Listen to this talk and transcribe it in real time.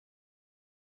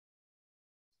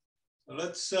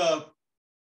Let's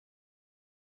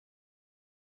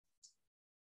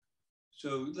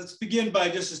let's begin by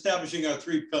just establishing our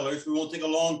 3 pillars. We won't take a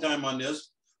long time on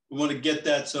this. We want to get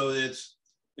that so it's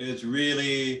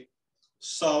really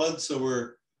solid. So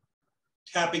we're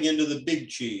tapping into the big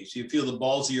chi. So you feel the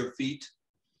balls of your feet.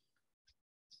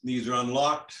 Knees are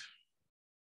unlocked.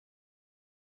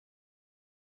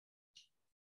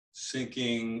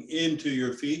 Sinking into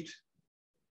your feet.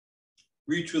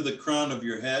 Reach with the crown of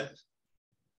your head.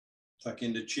 Tuck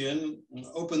into chin and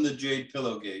open the jade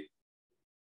pillow gate.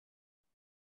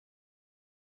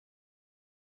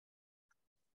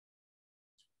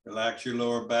 Relax your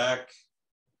lower back.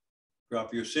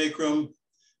 Drop your sacrum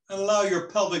and allow your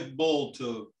pelvic bowl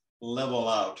to level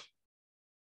out.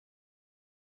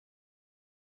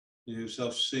 Feel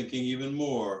yourself sinking even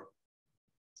more.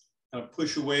 Kind of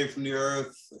push away from the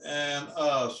earth and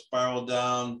spiral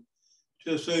down,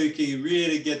 just so you can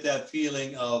really get that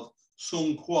feeling of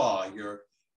sung kwa.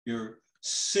 You're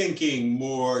sinking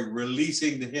more,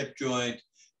 releasing the hip joint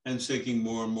and sinking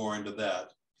more and more into that.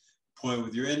 Point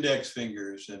with your index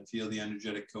fingers and feel the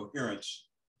energetic coherence.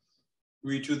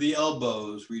 Reach with the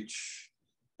elbows, reach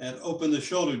and open the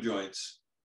shoulder joints.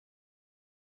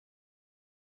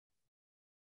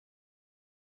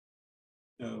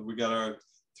 We got our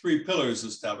 3 pillars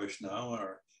established now,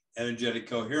 our energetic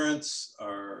coherence,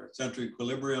 our central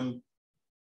equilibrium,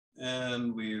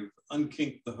 and we've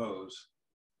unkinked the hose.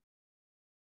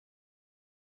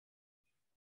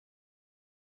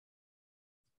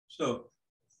 So,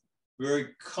 very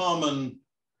common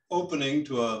opening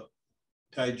to a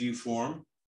Tai Chi form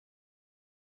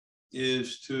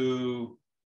is to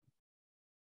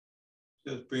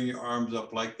just bring your arms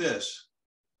up like this.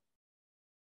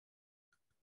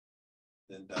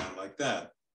 Then down like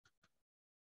that.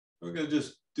 We're going to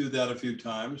just do that a few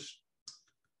times.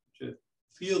 Just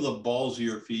feel the balls of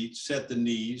your feet, set the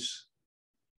knees,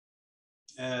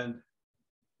 and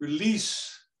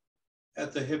release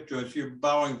at the hip joints. You're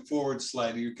bowing forward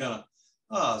slightly. You're kind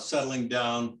of settling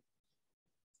down.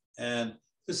 And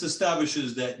this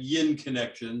establishes that yin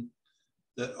connection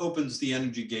that opens the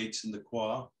energy gates in the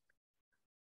kwa.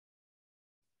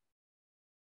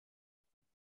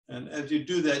 And as you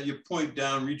do that, you point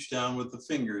down, reach down with the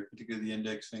fingers, particularly the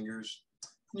index fingers.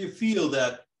 And you feel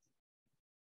that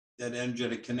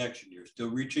energetic connection. You're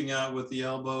still reaching out with the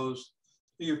elbows.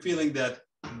 You're feeling that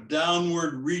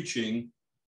downward reaching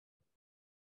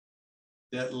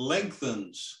that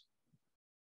lengthens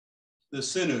the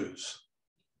sinews,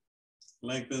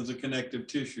 lengthens the connective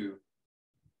tissue.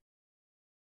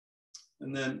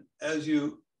 And then as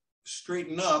you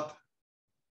straighten up,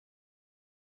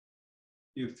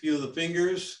 you feel the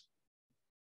fingers,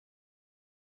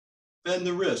 bend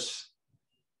the wrists,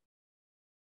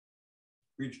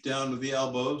 reach down with the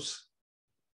elbows,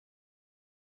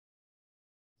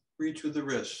 reach with the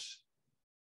wrists.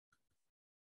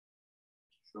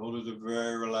 Shoulders are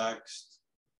very relaxed,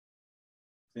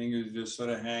 fingers just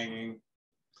sort of hanging.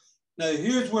 Now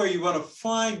here's where you want to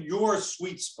find your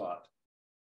sweet spot.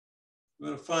 You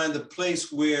want to find the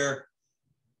place where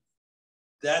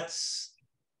that's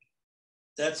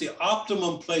the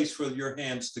optimum place for your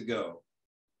hands to go.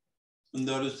 And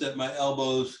notice that my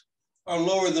elbows are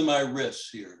lower than my wrists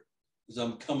here. As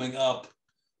I'm coming up,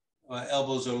 my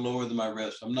elbows are lower than my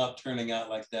wrists. I'm not turning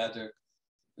out like that. They're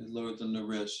lower than the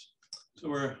wrists. So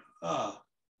we're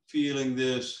feeling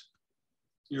this.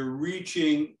 You're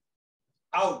reaching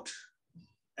out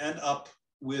and up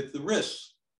with the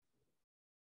wrists.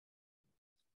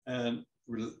 And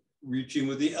reaching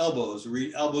with the elbows.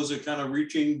 Elbows are kind of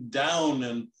reaching down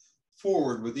and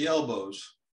forward with the elbows.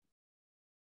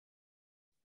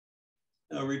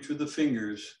 Now reach with the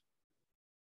fingers.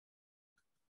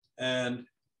 And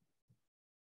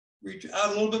reach out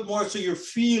a little bit more so you're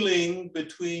feeling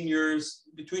between your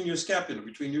scapula,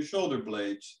 between your shoulder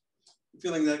blades. You're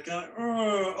feeling that kind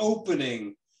of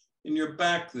opening in your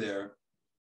back there.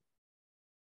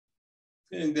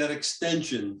 Feeling that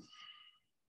extension.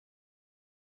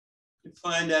 You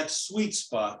find that sweet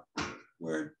spot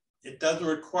where it doesn't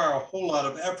require a whole lot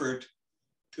of effort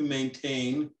to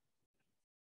maintain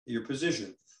your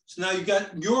position. So now you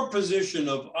got your position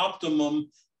of optimum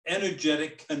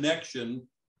energetic connection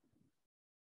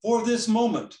for this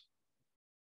moment.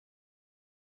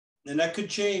 And that could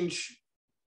change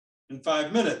in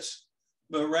 5 minutes,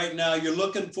 but right now you're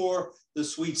looking for the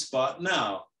sweet spot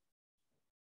now.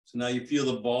 So now you feel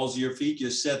the balls of your feet, you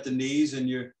set the knees and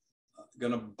you're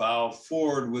going to bow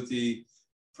forward with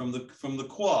from the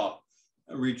kwa.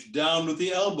 Reach down with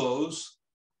the elbows.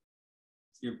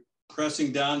 You're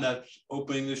pressing down, that's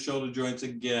opening the shoulder joints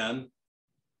again.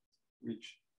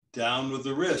 Reach down with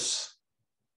the wrists.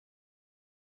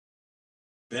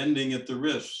 bending at the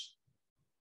wrists.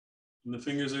 And the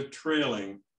fingers are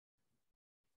trailing.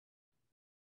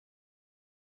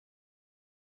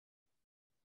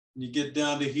 You get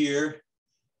down to here,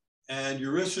 and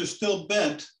your wrists are still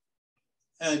bent.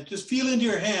 And just feel into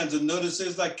your hands and notice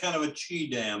there's like kind of a chi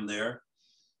dam there.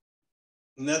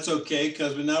 And that's okay,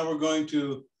 because now we're going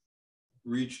to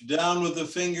reach down with the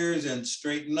fingers and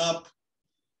straighten up.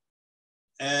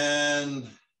 And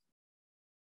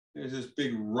there's this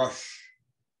big rush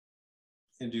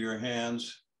into your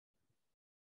hands.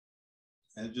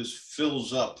 And it just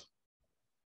fills up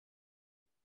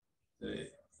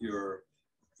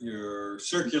your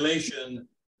circulation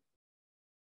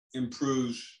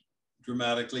improves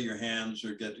dramatically. Your hands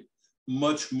are getting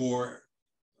much more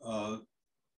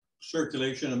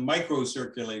circulation and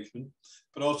microcirculation,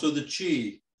 but also the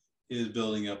chi is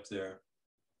building up there.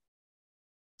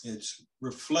 It's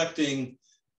reflecting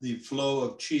the flow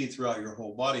of chi throughout your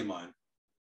whole body mind.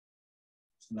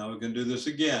 So now we can do this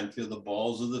again. Feel the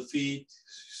balls of the feet,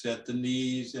 set the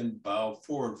knees, and bow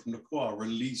forward from the core.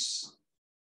 Release.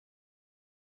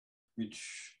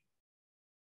 Reach.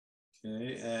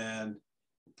 Okay, and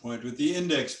point with the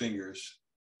index fingers.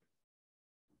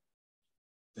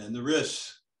 Bend the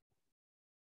wrists.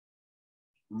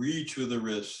 Reach with the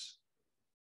wrists.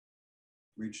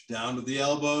 Reach down to the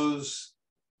elbows.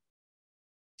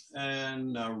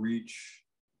 And now reach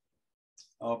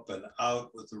up and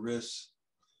out with the wrists.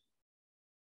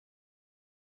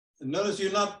 And notice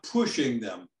you're not pushing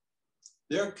them.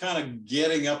 They're kind of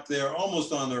getting up there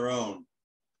almost on their own.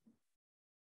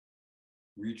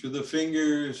 Reach with the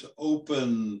fingers,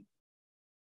 open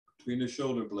between the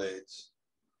shoulder blades.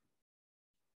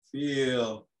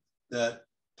 Feel that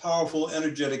powerful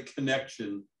energetic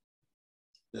connection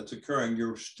that's occurring.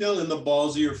 You're still in the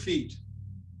balls of your feet.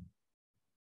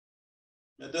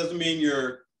 That doesn't mean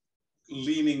you're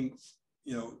leaning,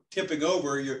 tipping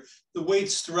over. The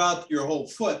weight's throughout your whole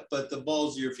foot, but the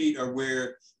balls of your feet are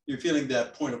where you're feeling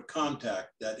that point of contact,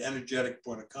 that energetic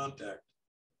point of contact.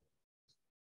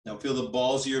 Now feel the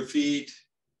balls of your feet,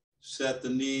 set the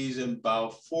knees and bow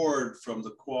forward from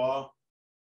the core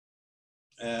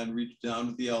and reach down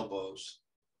to the elbows.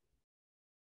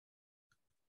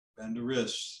 Bend the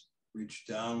wrists, reach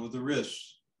down with the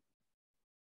wrists.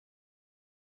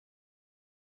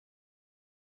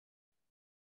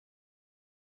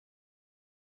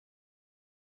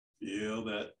 Feel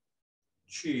that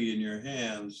chi in your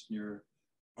hands, in your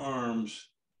arms.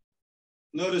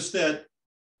 Notice that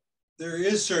there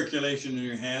is circulation in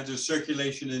your hands, there's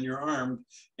circulation in your arms,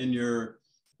 in your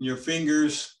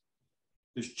fingers.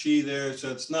 There's chi there, so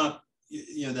it's not,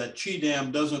 that chi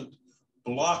dam doesn't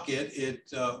block it,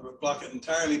 block it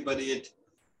entirely, but it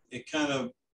kind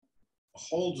of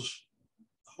holds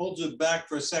it back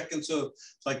for a second. So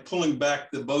it's like pulling back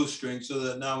the bowstring so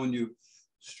that now when you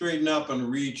straighten up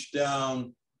and reach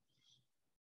down,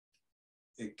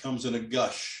 it comes in a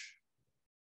gush.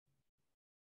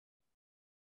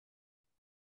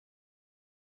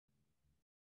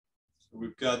 So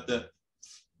we've got the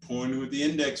pointing with the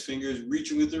index fingers,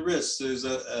 reaching with the wrists. There's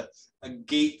a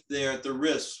gate there at the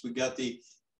wrists. We got the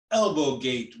elbow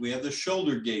gate. We have the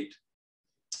shoulder gate.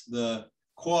 The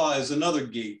qua is another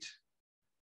gate.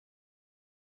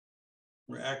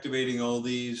 We're activating all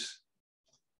these.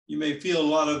 You may feel a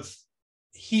lot of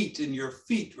heat in your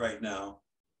feet right now.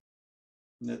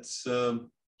 That's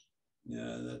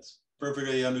that's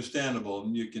perfectly understandable.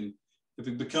 And you can, if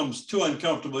it becomes too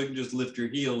uncomfortable, you can just lift your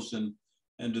heels and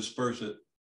disperse it.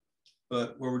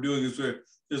 But what we're doing is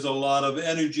there's a lot of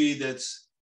energy that's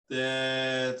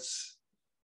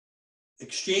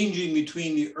exchanging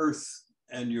between the earth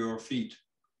and your feet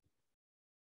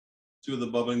through the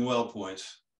bubbling well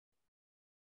points.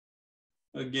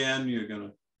 Again, you're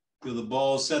gonna feel the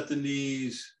balls, set the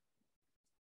knees,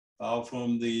 bow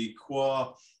from the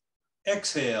qua,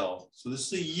 exhale. So this is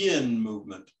the yin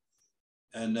movement.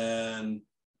 And then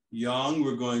yang,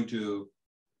 we're going to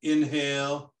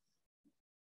inhale,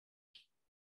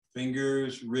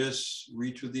 fingers, wrists,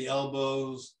 reach with the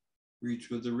elbows, reach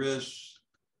with the wrists,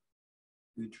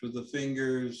 reach with the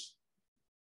fingers.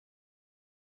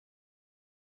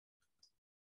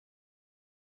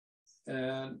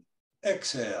 And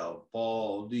exhale,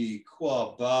 ball, di,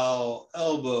 qua, bow,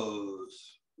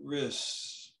 elbows,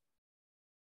 wrists.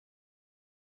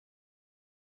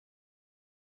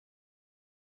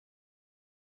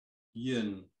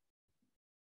 Yin.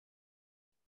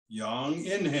 Yang,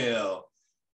 inhale,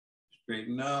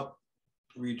 straighten up,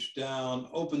 reach down,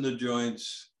 open the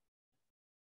joints.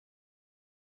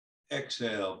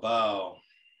 Exhale, bow.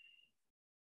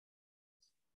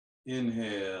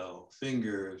 Inhale,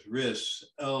 fingers, wrists,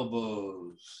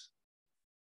 elbows.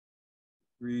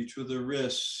 Reach with the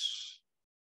wrists,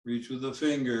 reach with the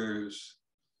fingers.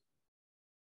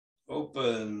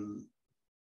 Open.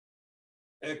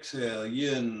 Exhale,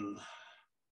 yin.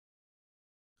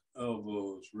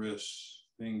 Elbows, wrists,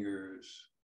 fingers.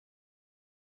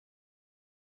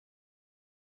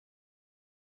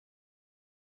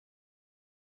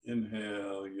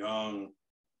 Inhale, yang.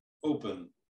 Open.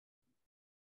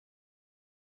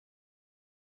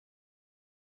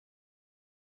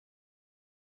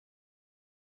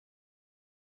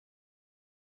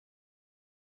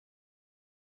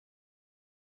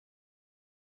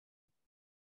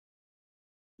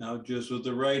 Now just with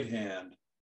the right hand.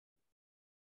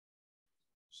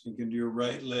 Sink into your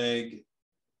right leg.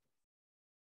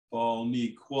 Ball,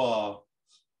 knee, qua.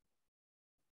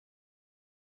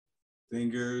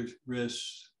 Fingers,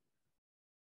 wrists,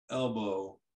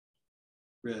 elbow,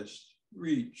 wrist,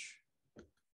 reach.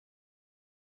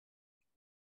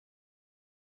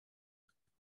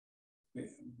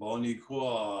 Ball, knee,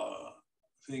 qua.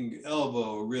 Finger,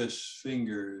 elbow, wrist,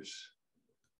 fingers.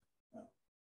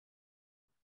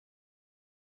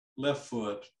 Left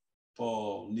foot,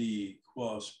 ball, knee,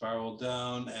 qua, spiral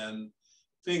down, and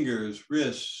fingers,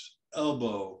 wrists,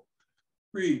 elbow,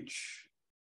 reach,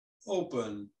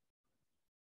 open.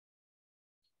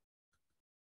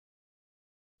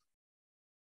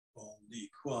 Ball, knee,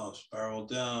 qua, spiral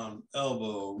down,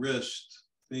 elbow, wrist,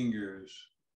 fingers,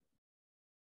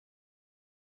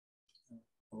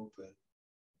 open.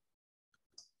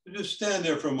 So just stand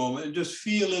there for a moment and just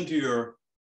feel into your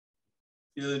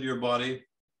body.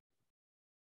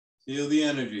 Feel the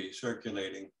energy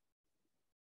circulating.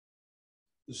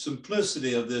 The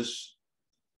simplicity of this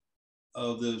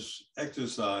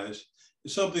exercise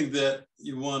is something that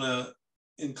you want to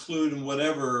include in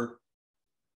whatever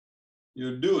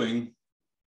you're doing.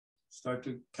 Start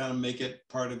to kind of make it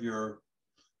part of the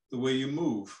way you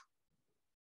move.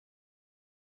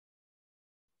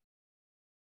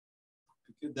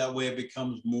 That way it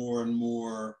becomes more and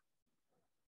more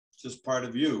just part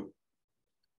of you.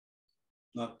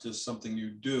 Not just something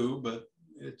you do, but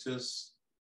it's just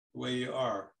the way you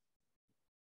are.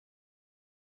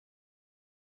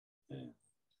 Okay.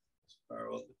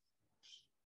 Spiral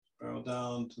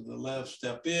down to the left,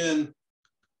 step in.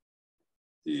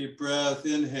 Deep breath,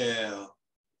 inhale.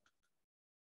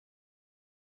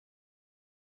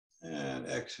 And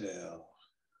exhale.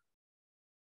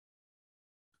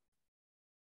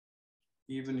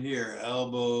 Even here,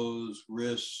 elbows,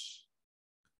 wrists,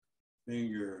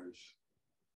 fingers.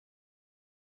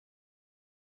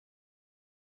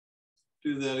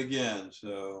 Do that again.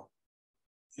 So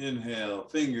inhale,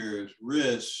 fingers,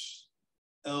 wrists,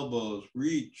 elbows,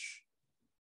 reach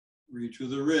with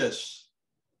the wrists.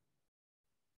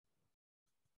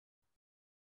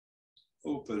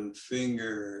 Open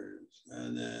fingers,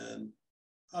 and then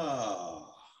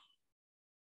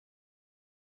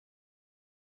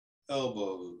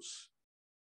elbows,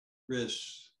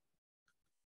 wrists,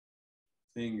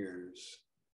 fingers.